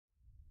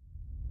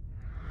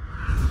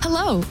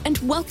Hello, and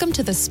welcome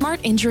to the Smart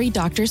Injury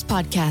Doctors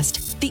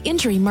Podcast, the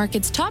injury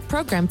market's top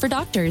program for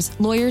doctors,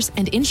 lawyers,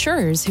 and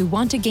insurers who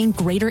want to gain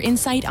greater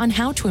insight on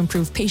how to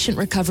improve patient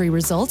recovery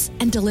results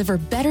and deliver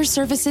better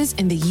services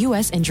in the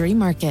U.S. injury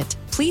market.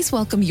 Please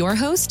welcome your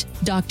host,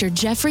 Dr.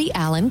 Jeffrey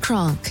Allen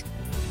Kronk.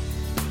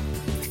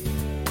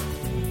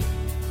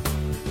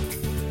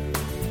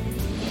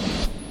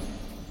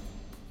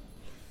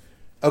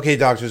 Okay,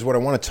 doctors, what I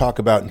want to talk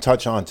about and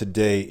touch on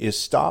today is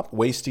stop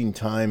wasting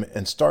time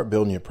and start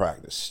building your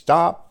practice.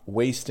 Stop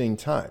wasting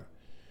time.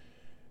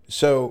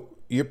 So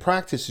your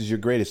practice is your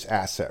greatest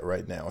asset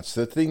right now. It's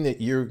the thing that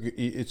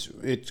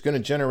it's going to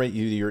generate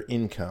you your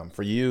income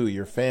for you,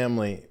 your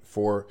family,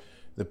 for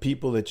the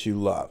people that you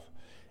love.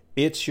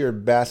 It's your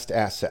best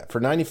asset.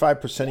 For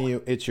 95% of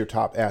you, it's your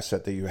top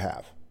asset that you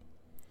have.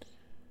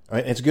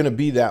 Right? It's going to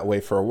be that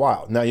way for a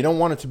while. Now, you don't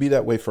want it to be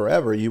that way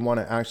forever. You want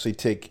to actually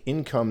take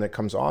income that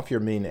comes off your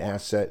main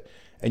asset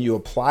and you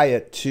apply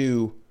it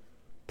to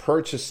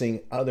purchasing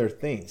other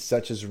things,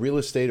 such as real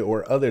estate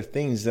or other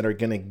things that are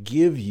going to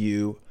give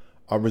you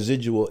a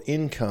residual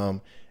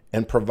income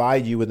and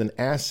provide you with an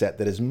asset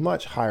that is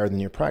much higher than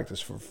your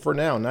practice. For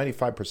now,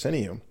 95% of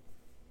you,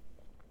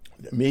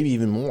 maybe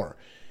even more,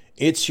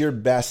 it's your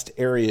best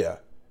area.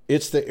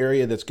 It's the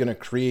area that's going to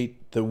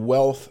create the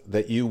wealth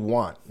that you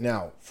want.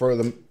 Now,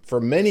 for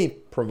many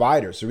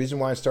providers, the reason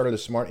why I started the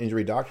Smart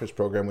Injury Doctors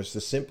program was to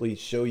simply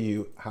show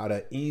you how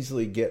to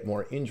easily get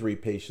more injury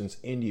patients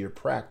into your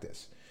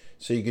practice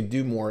so you can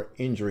do more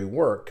injury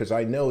work. Because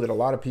I know that a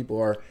lot of people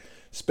are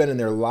spending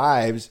their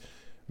lives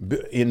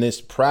in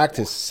this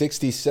practice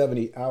 60,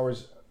 70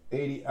 hours,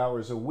 80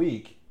 hours a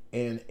week,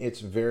 and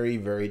it's very,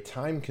 very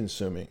time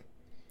consuming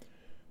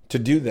to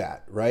do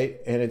that,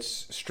 right? And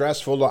it's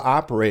stressful to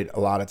operate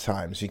a lot of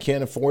times. You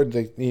can't afford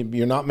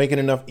you're not making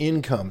enough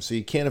income, so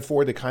you can't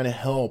afford the kind of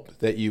help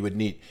that you would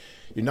need.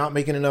 You're not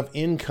making enough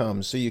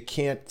income, so you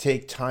can't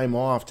take time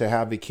off to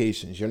have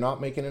vacations. You're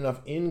not making enough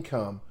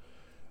income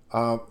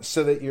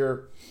so that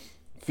you're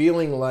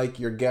feeling like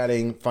you're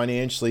getting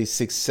financially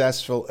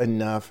successful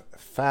enough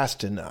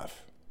fast enough.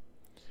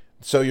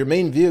 So your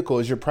main vehicle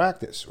is your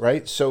practice,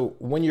 right? So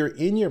when you're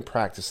in your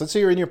practice, let's say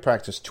you're in your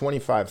practice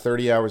 25,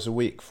 30 hours a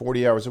week,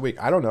 40 hours a week,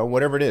 I don't know,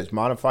 whatever it is,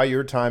 modify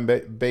your time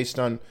based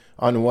on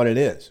what it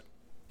is.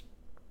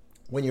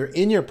 When you're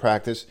in your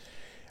practice,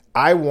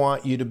 I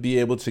want you to be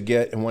able to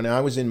get, and when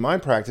I was in my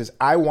practice,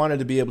 I wanted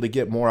to be able to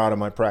get more out of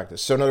my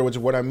practice. So in other words,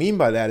 what I mean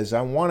by that is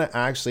I want to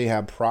actually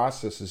have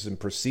processes and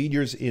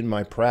procedures in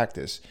my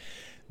practice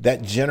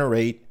that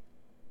generate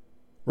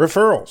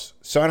referrals.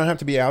 So I don't have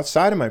to be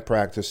outside of my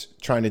practice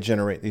trying to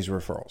generate these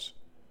referrals.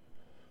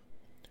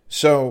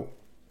 So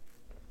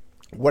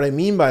what I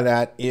mean by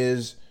that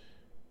is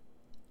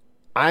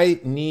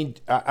I've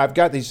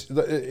got these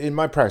in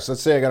my practice.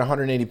 Let's say I got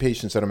 180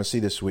 patients that I'm going to see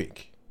this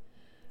week.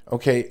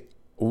 Okay,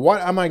 what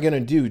am I going to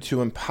do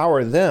to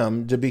empower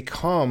them to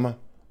become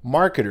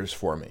marketers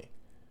for me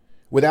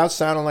without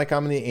sounding like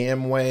I'm in the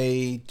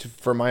Amway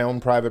for my own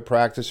private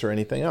practice or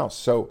anything else?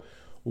 So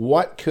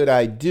what could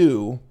I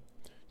do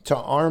to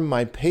arm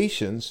my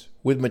patients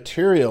with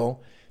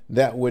material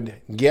that would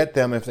get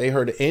them, if they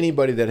heard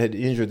anybody that had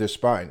injured their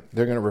spine,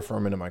 they're going to refer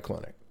them into my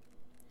clinic.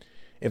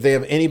 If they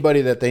have anybody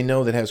that they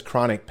know that has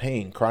chronic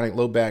pain, chronic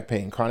low back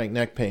pain, chronic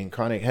neck pain,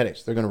 chronic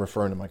headaches, they're going to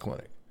refer into my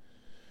clinic.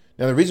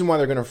 Now, the reason why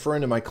they're going to refer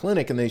into my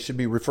clinic and they should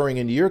be referring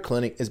into your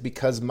clinic is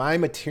because my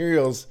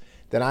materials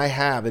that I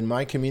have and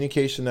my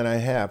communication that I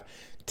have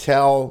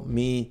tell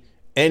me,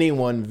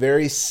 anyone,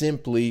 very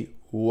simply,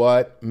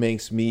 what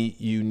makes me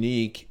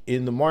unique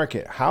in the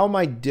market. How am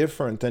I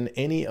different than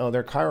any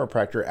other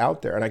chiropractor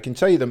out there? And I can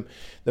tell you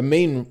the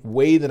main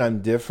way that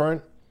I'm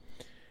different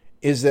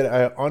is that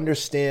I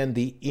understand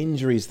the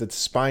injuries that the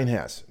spine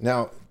has.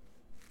 Now,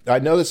 I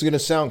know this is going to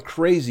sound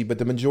crazy, but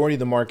the majority of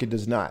the market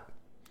does not.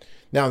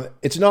 Now,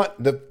 it's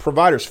not the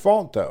provider's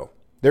fault, though.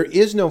 There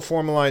is no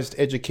formalized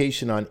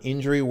education on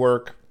injury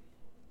work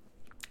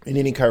in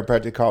any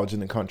chiropractic college in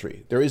the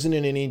country. There isn't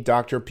in any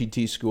doctor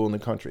PT school in the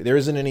country. There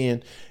isn't any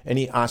in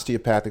any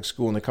osteopathic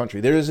school in the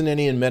country. There isn't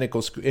any in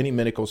medical school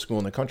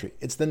in the country.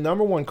 It's the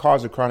number one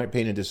cause of chronic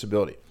pain and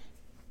disability.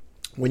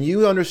 When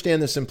you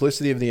understand the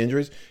simplicity of the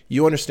injuries,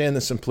 you understand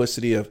the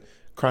simplicity of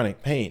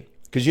chronic pain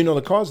because you know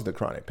the cause of the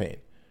chronic pain.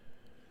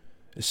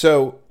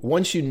 So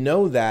once you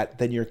know that,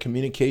 then your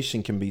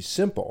communication can be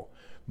simple.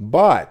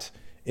 But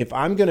if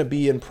I'm going to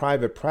be in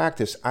private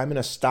practice, I'm going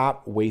to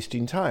stop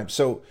wasting time.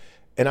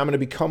 And I'm going to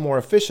become more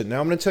efficient. Now,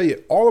 I'm going to tell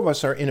you, all of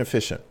us are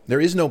inefficient. There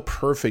is no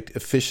perfect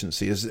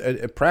efficiency.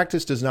 A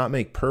practice does not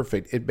make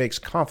perfect. It makes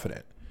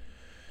confident,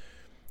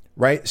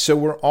 right? So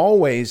we're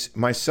always,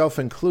 myself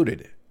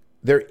included,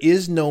 there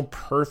is no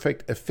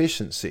perfect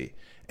efficiency.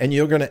 And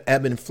you're going to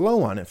ebb and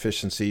flow on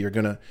efficiency. You're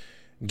going to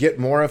get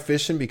more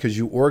efficient because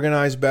you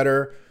organize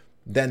better.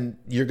 Then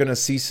you're going to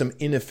see some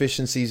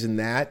inefficiencies in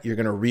that. You're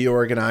going to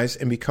reorganize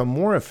and become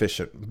more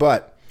efficient.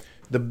 But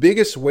the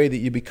biggest way that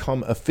you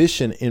become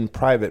efficient in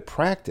private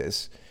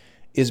practice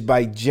is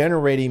by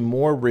generating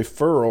more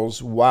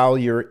referrals while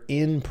you're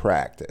in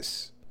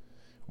practice,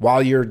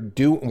 while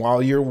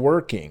you're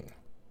working.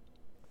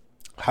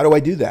 How do I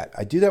do that?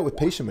 I do that with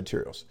patient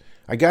materials.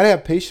 I got to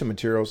have patient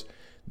materials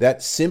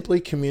that simply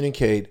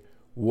communicate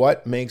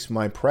what makes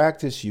my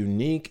practice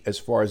unique as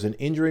far as an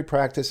injury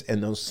practice,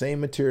 and those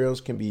same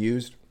materials can be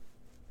used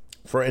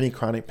for any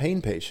chronic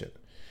pain patient.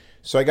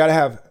 So I got to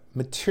have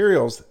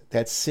materials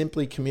that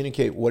simply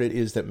communicate what it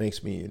is that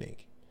makes me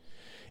unique.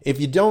 If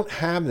you don't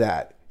have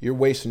that, you're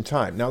wasting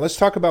time. Now let's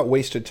talk about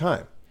wasted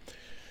time.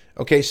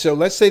 Okay, so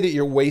let's say that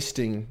you're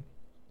wasting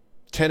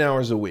 10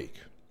 hours a week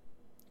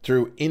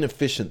through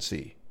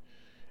inefficiency.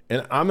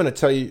 And I'm going to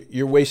tell you,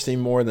 you're wasting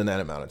more than that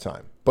amount of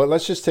time. But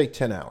let's just take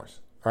 10 hours.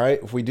 All right,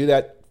 if we do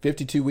that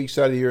 52 weeks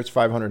out of the year, it's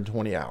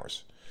 520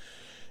 hours.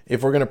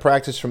 If we're going to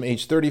practice from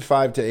age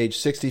 35 to age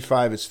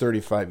 65, it's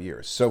 35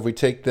 years. So if we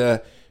take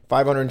the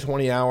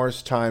 520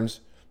 hours times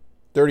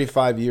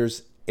 35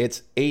 years,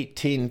 it's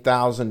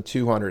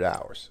 18,200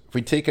 hours. If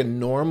we take a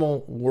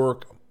normal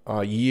work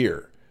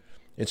year,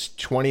 it's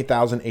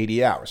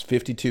 20,080 hours.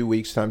 52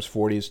 weeks times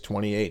 40 is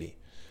 2080.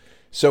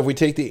 So if we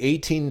take the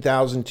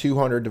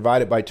 18,200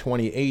 divided by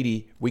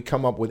 2080, we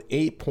come up with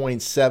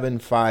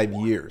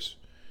 8.75 years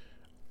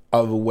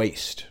of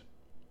waste.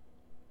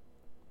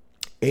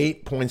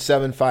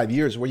 8.75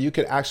 years where you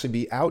could actually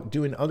be out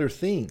doing other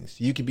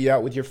things. You could be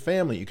out with your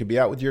family. You could be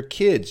out with your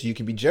kids. You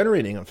could be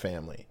generating a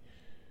family,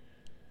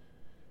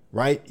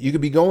 right? You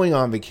could be going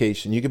on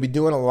vacation. You could be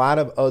doing a lot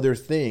of other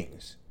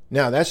things.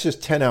 Now, that's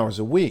just 10 hours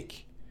a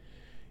week.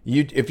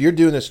 If you're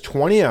doing this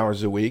 20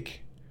 hours a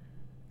week,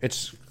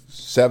 it's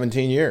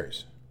 17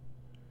 years.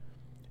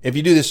 If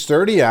you do this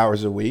 30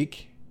 hours a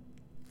week,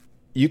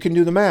 you can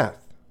do the math,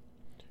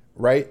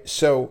 right?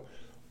 So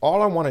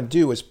all I want to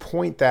do is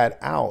point that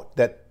out,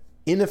 that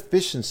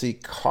inefficiency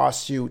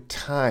costs you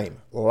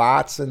time,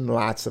 lots and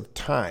lots of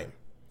time.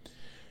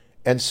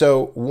 And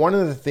so one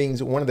of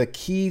the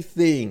key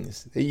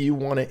things that you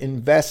want to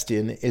invest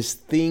in is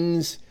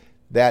things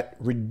that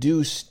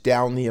reduce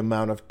down the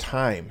amount of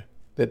time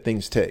that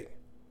things take.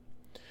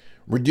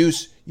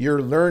 Reduce your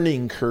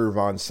learning curve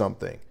on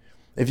something.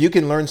 If you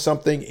can learn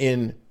something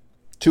in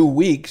 2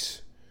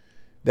 weeks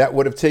that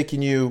would have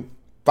taken you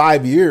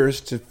 5 years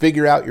to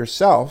figure out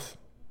yourself,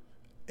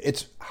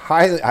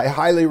 I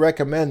highly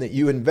recommend that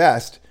you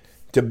invest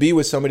to be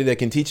with somebody that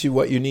can teach you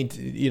what you need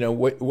to,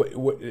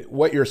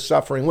 what you're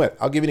suffering with.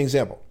 I'll give you an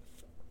example.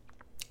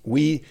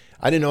 I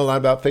didn't know a lot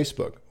about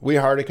Facebook. We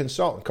hired a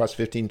consultant, it cost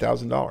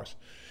 $15,000.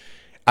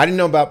 I didn't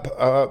know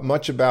about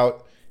much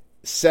about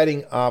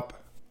setting up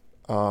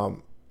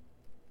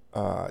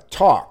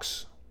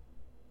talks.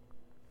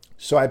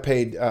 So I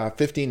paid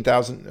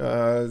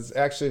 $15,000.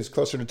 Actually, it's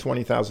closer to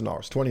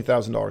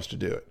 $20,000 to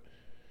do it.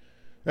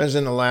 That was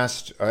in the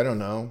last, I don't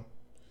know,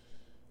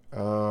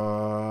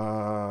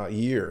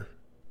 year.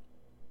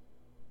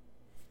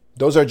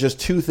 Those are just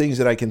two things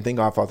that I can think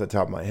off the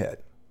top of my head.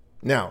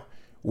 Now,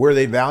 were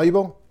they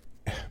valuable?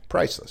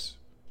 Priceless.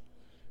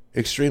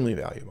 Extremely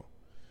valuable.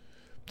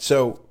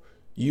 So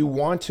you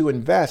want to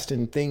invest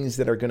in things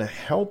that are going to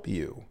help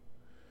you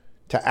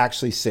to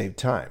actually save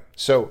time.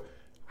 So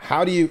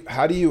how do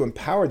you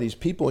empower these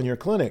people in your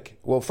clinic?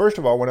 Well, first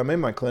of all, when I'm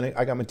in my clinic,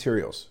 I got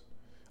materials.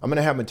 I'm going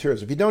to have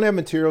materials. If you don't have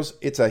materials,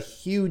 it's a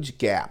huge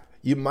gap.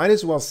 You might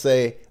as well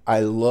say, I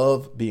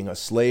love being a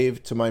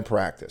slave to my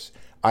practice.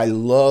 I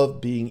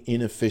love being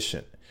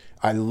inefficient.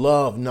 I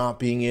love not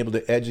being able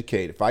to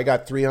educate. If I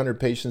got 300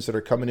 patients that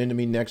are coming into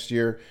me this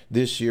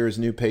year as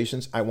new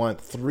patients, I want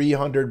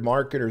 300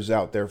 marketers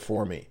out there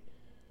for me.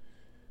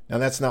 Now,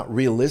 that's not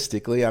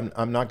realistically,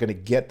 I'm not going to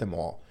get them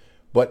all.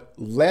 But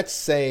let's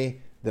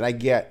say that I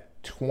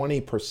get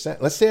 20%.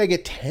 Let's say I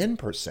get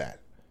 10%.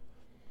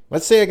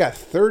 Let's say I got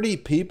 30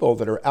 people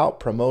that are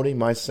out promoting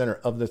my center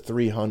of the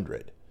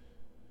 300.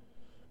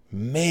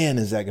 Man,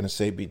 is that going to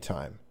save me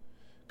time,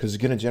 because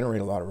it's going to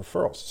generate a lot of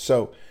referrals.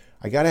 So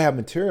I got to have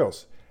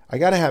materials. I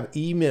got to have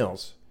email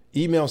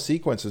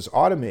sequences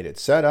automated,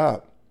 set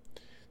up.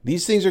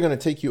 These things are going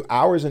to take you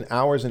hours and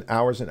hours and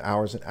hours and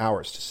hours and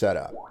hours to set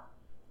up.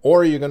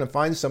 Or you're going to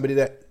find somebody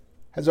that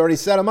has already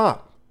set them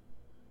up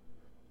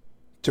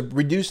to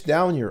reduce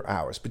down your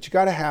hours. But you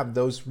got to have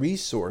those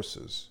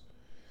resources,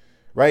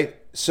 right?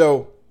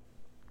 So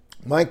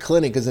my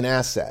clinic is an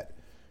asset,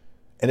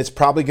 and it's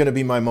probably going to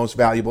be my most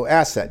valuable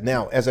asset.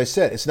 Now, as I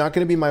said, it's not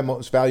going to be my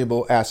most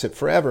valuable asset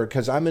forever,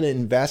 because I'm going to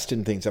invest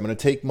in things. I'm going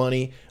to take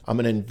money. I'm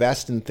going to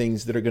invest in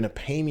things that are going to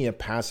pay me a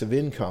passive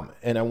income.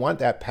 And I want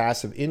that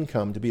passive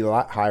income to be a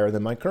lot higher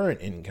than my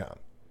current income.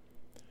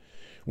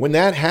 When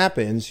that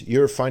happens,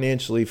 you're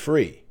financially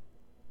free.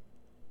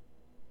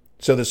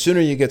 So the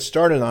sooner you get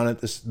started on it,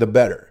 the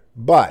better.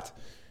 But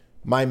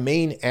my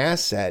main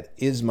asset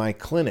is my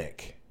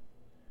clinic.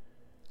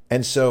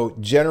 And so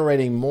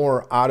generating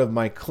more out of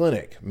my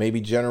clinic,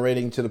 maybe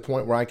generating to the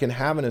point where I can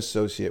have an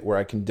associate, where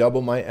I can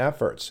double my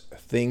efforts,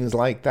 things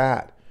like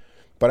that.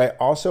 But I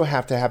also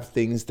have to have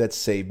things that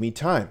save me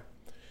time.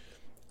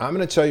 I'm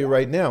going to tell you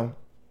right now,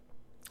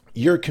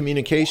 your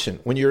communication,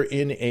 you're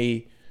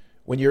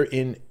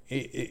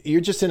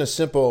just in a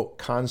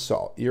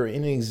consult, you're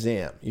in an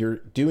exam, you're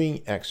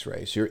doing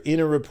x-rays, you're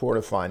in a report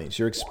of findings,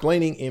 you're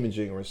explaining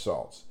imaging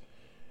results.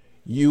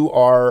 You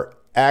are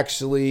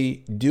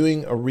actually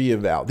doing a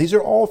reeval. These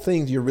are all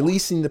things, you're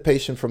releasing the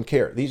patient from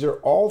care. These are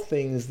all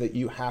things that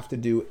you have to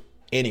do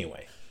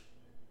anyway.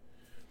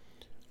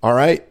 All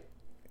right?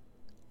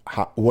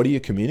 What are you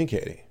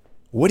communicating?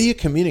 What are you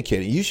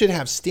communicating? You should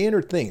have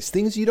standard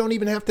things you don't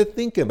even have to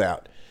think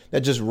about,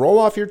 that just roll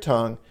off your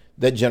tongue,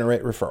 that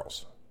generate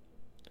referrals.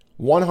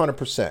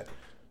 100%.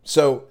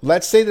 So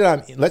let's say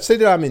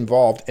that I'm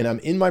involved and I'm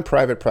in my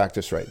private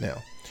practice right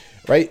now,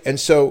 right? And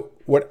so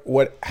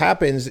what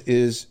happens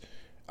is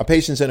a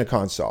patient's in a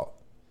consult.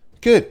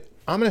 Good.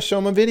 I'm going to show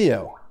them a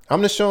video. I'm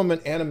going to show them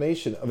an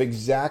animation of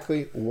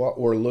exactly what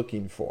we're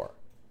looking for,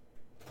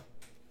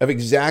 of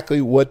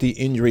exactly what the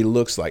injury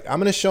looks like. I'm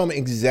going to show them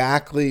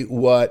exactly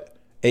what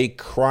a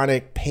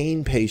chronic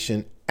pain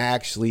patient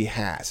actually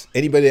has.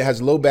 Anybody that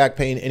has low back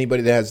pain,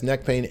 anybody that has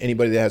neck pain,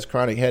 anybody that has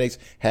chronic headaches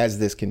has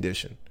this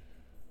condition.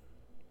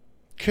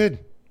 Good.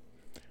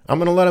 I'm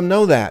going to let them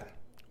know that.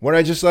 What did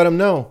I just let them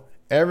know?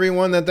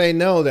 Everyone that they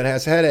know that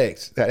has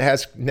headaches, that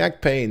has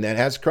neck pain, that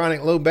has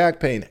chronic low back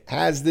pain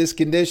has this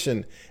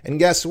condition. And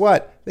guess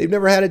what? They've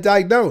never had it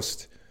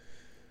diagnosed.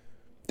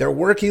 They're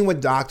working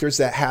with doctors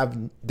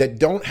that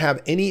don't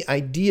have any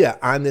idea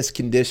on this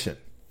condition.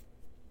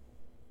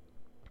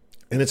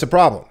 And it's a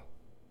problem.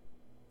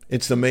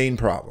 It's the main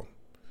problem.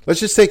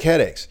 Let's just take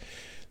headaches.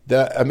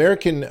 The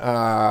American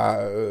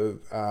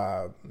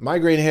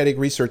Migraine Headache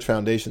Research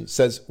Foundation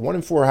says 1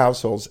 in 4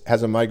 households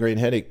has a migraine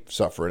headache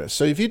sufferer.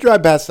 So if you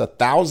drive past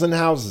 1,000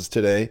 houses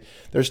today,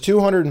 there's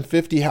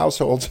 250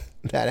 households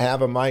that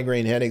have a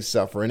migraine headache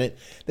sufferer in it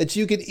that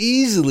you could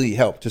easily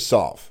help to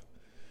solve.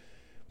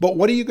 But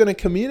what are you going to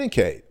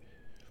communicate?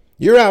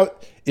 You're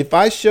out. If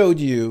I showed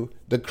you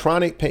the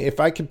chronic pain, if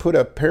I could put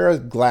a pair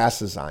of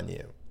glasses on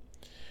you,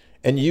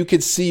 and you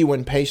could see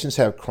when patients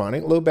have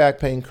chronic low back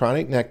pain,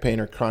 chronic neck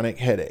pain, or chronic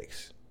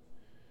headaches,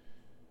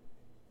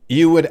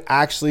 you would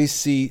actually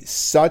see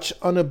such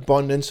an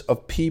abundance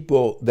of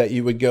people that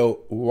you would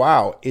go,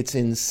 wow, it's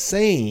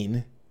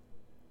insane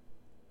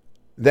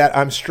that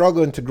I'm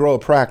struggling to grow a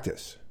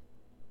practice.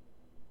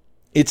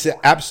 It's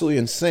absolutely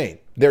insane.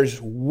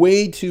 There's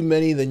way too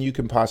many than you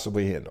can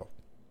possibly handle.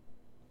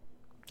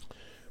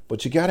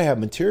 But you got to have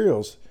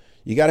materials.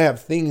 You got to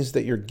have things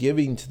that you're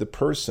giving to the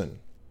person.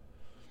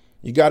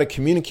 You got to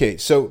communicate.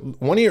 So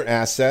one of your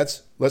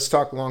assets, let's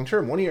talk long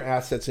term. One of your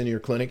assets in your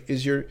clinic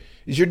is your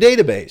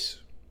database,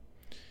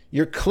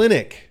 your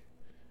clinic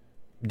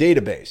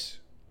database,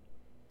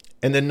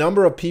 and the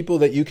number of people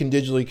that you can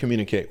digitally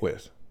communicate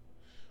with.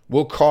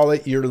 We'll call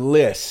it your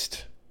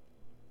list,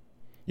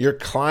 your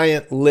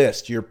client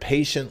list, your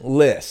patient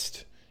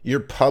list, your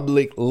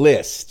public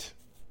list.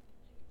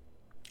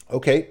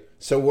 Okay,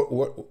 so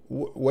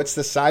what's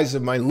the size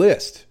of my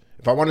list?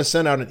 If I want to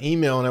send out an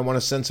email and I want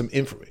to send some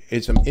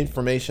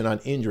information on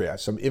injury,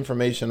 some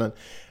information on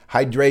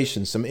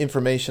hydration, some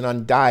information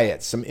on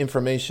diet, some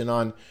information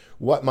on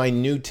what my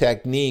new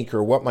technique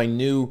or what my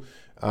new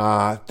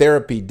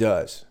therapy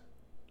does,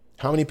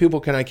 how many people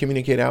can I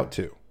communicate out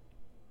to?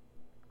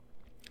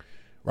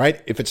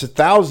 Right? If it's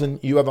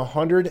 1,000, you have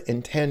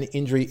 110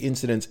 injury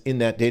incidents in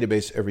that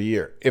database every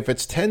year. If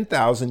it's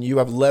 10,000, you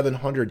have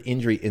 1,100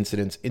 injury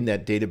incidents in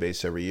that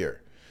database every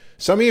year.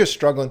 Some of you are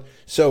struggling.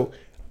 So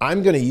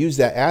I'm going to use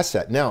that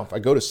asset. Now, if I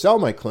go to sell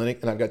my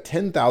clinic and I've got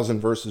 10,000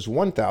 versus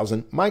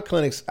 1,000, my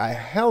clinic's a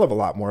hell of a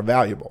lot more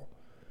valuable.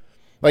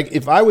 Like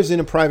if I was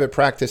in a private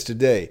practice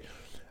today,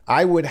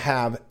 I would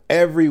have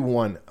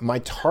everyone, my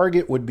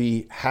target would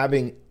be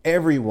having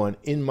everyone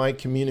in my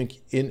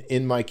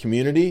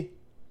community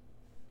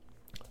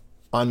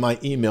on my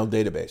email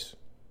database,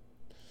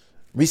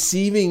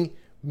 receiving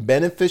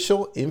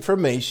beneficial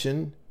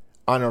information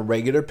on a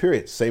regular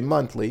period, say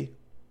monthly,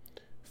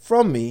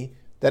 from me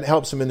that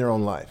helps them in their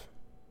own life.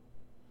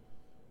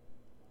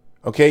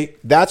 Okay,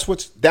 that's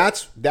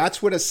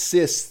what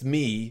assists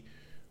me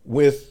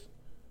with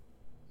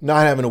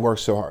not having to work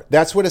so hard.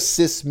 That's what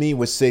assists me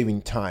with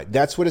saving time.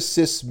 That's what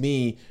assists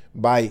me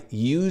by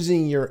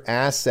using your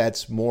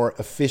assets more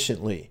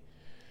efficiently.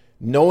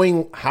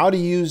 Knowing how to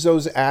use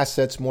those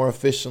assets more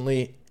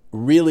efficiently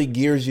really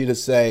gears you to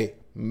say,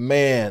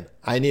 man,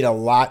 I need a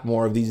lot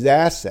more of these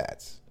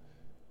assets.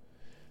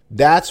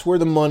 That's where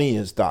the money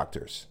is,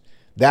 doctors.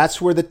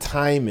 That's where the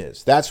time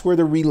is. That's where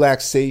the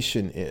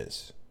relaxation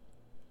is.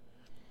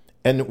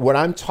 And what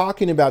I'm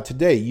talking about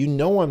today, you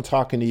know I'm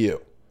talking to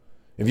you.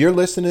 If you're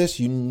listening to this,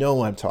 you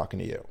know I'm talking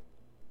to you.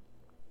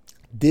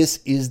 This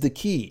is the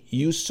key.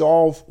 You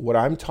solve what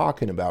I'm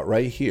talking about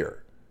right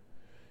here.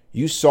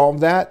 You solve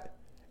that,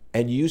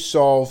 and you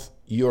solve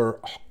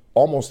your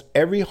almost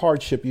every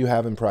hardship you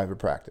have in private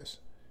practice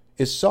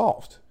is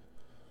solved.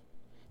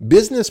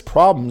 Business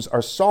problems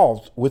are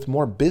solved with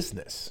more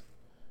business.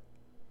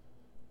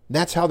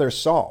 That's how they're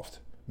solved.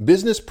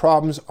 Business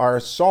problems are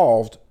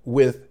solved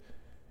with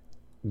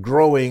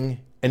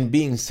growing and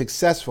being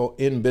successful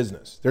in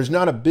business. There's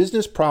not a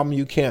business problem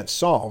you can't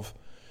solve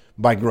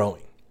by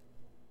growing.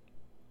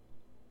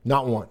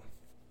 Not one.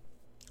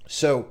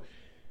 So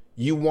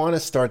you want to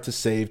start to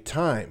save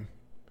time,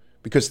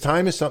 because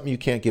time is something you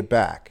can't get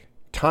back.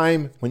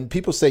 Time, when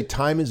people say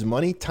time is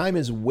money, time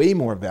is way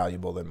more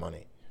valuable than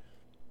money.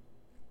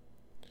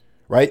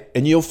 Right?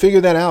 And you'll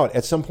figure that out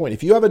at some point.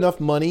 If you have enough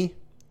money,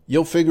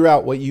 you'll figure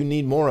out what you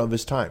need more of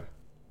is time.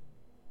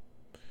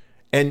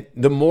 And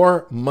the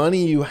more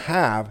money you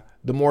have,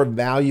 the more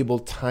valuable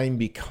time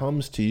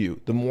becomes to you.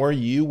 The more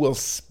you will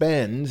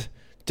spend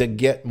to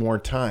get more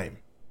time.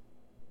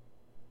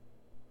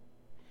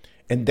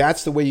 And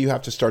that's the way you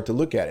have to start to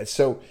look at it.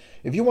 So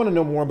if you want to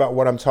know more about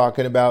what I'm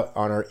talking about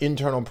on our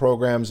internal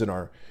programs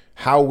and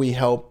how we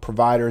help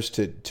providers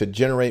to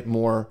generate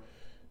more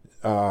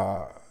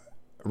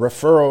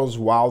referrals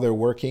while they're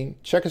working,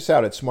 check us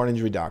out at Smart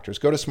Injury Doctors.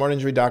 Go to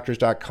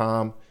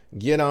smartinjurydoctors.com,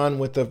 get on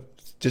with the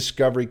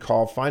discovery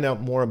call, find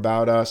out more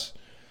about us.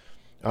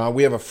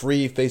 We have a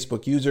free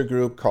Facebook user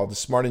group called the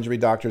Smart Injury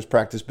Doctors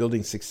Practice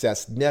Building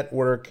Success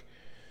Network.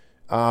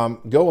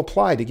 Go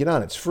apply to get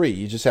on. It's free.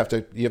 You just have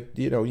to,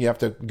 you have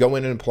to go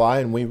in and apply,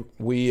 and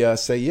we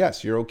say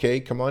yes, you're okay.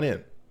 Come on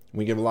in.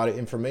 We give a lot of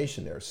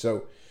information there.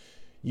 So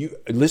you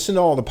listen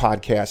to all the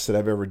podcasts that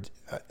I've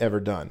ever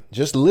done.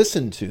 Just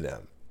listen to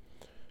them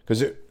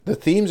because the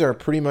themes are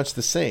pretty much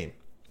the same.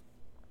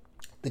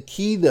 The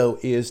key though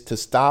is to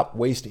stop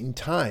wasting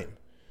time.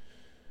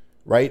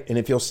 Right? And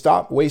if you'll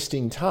stop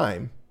wasting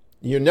time,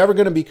 you're never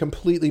going to be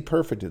completely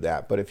perfect at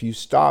that. But if you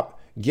stop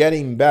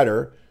getting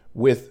better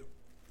with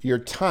your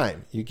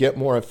time, you get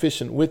more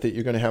efficient with it,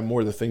 you're going to have more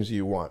of the things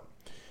you want.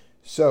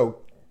 So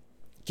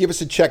give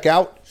us a check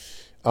out.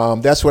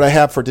 That's what I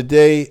have for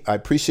today. I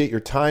appreciate your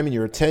time and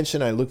your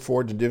attention. I look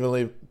forward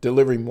to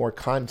delivering more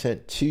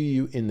content to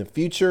you in the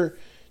future.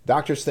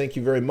 Doctors, thank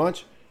you very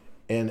much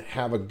and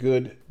have a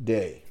good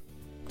day.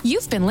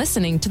 You've been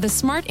listening to the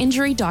Smart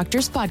Injury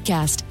Doctors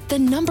Podcast, the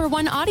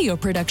 #1 audio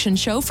production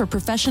show for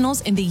professionals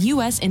in the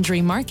U.S.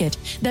 injury market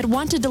that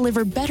want to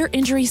deliver better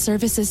injury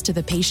services to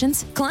the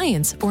patients,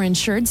 clients, or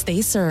insureds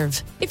they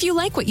serve. If you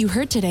like what you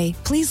heard today,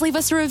 please leave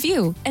us a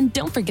review and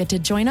don't forget to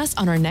join us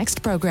on our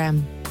next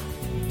program.